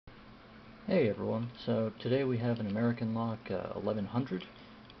Hey everyone, so today we have an American Lock 1100.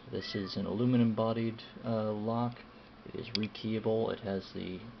 This is an aluminum bodied lock. It is rekeyable. It has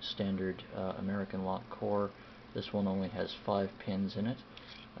the standard American Lock core. This one only has 5 pins in it,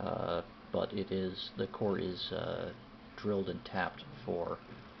 but the core is drilled and tapped for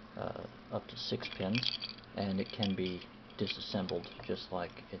up to 6 pins, and it can be disassembled just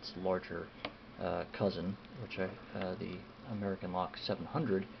like its larger cousin, which the American Lock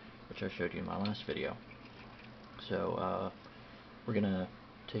 700, which I showed you in my last video. So we're going to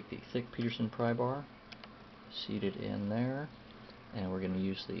take the thick Peterson pry bar, seat it in there, and we're going to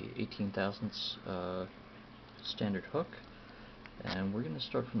use the 18 thousandths standard hook, and we're going to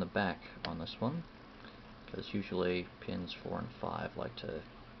start from the back on this one, because usually pins 4 and 5 like to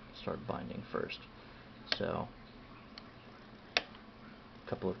start binding first. So a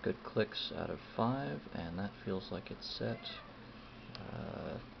couple of good clicks out of 5, and that feels like it's set.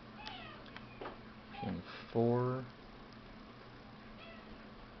 Pin 4,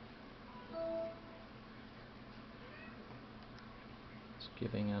 it's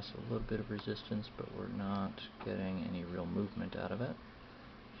giving us a little bit of resistance, but we're not getting any real movement out of it.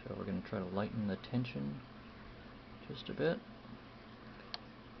 So we're going to try to lighten the tension just a bit.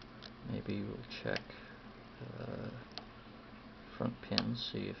 Maybe we'll check front pins,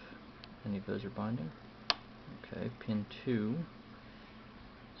 see if any of those are binding. Okay, pin 2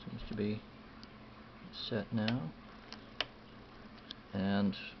 seems to be set now,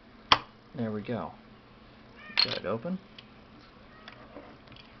 and there we go. Got it open,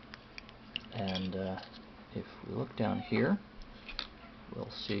 and if we look down here, we'll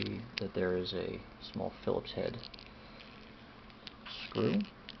see that there is a small Phillips head screw,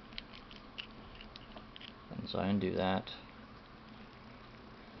 and so I undo that.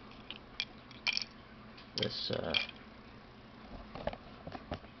 This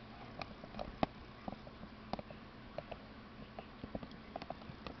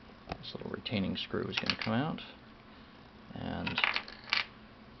little retaining screw is going to come out, and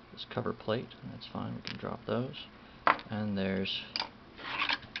this cover plate, that's fine, we can drop those, and there's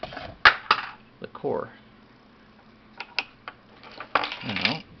the core.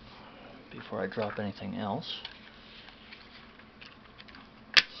 Now, before I drop anything else,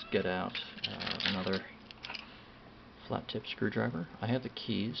 let's get out another flat tip screwdriver. I have the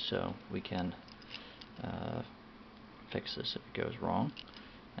keys, so we can fix this if it goes wrong.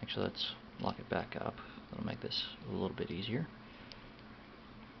 Actually, let's lock it back up. That'll make this a little bit easier.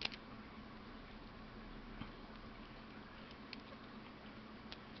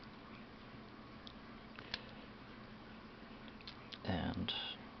 And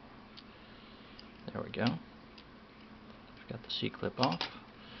there we go. We've got the C-clip off,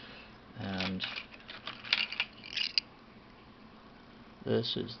 and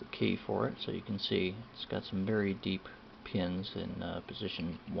this is the key for it. So you can see it's got some very deep pins in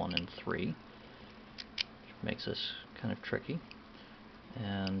position 1 and 3, which makes this kind of tricky.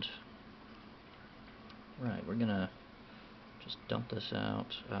 And right, we're gonna just dump this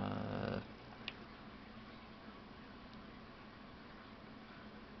out.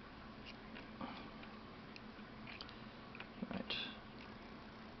 Right,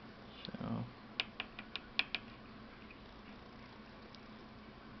 so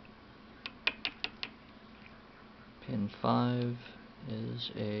pin 5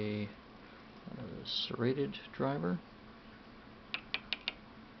 is a serrated driver.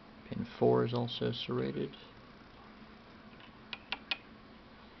 Pin 4 is also serrated.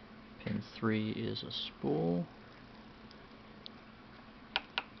 Pin 3 is a spool.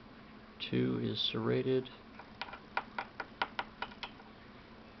 2 is serrated.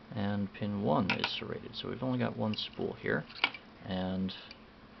 And pin 1 is serrated. So we've only got one spool here. And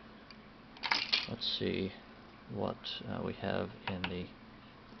let's see what we have in the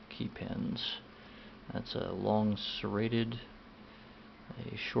key pins. That's a long serrated,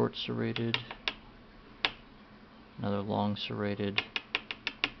 a short serrated, another long serrated,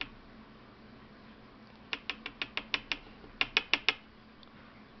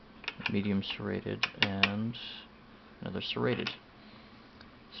 medium serrated, and another serrated.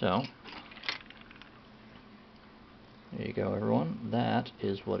 So there you go, everyone. That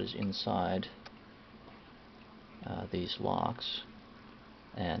is what is inside these locks,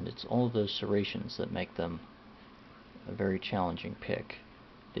 and it's all of those serrations that make them a very challenging pick.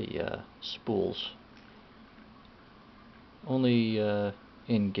 The spools only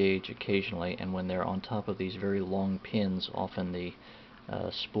engage occasionally, and when they're on top of these very long pins, often the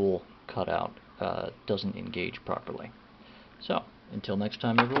spool cutout doesn't engage properly. So until next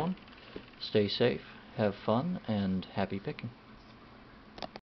time, everyone, stay safe, have fun, and happy picking.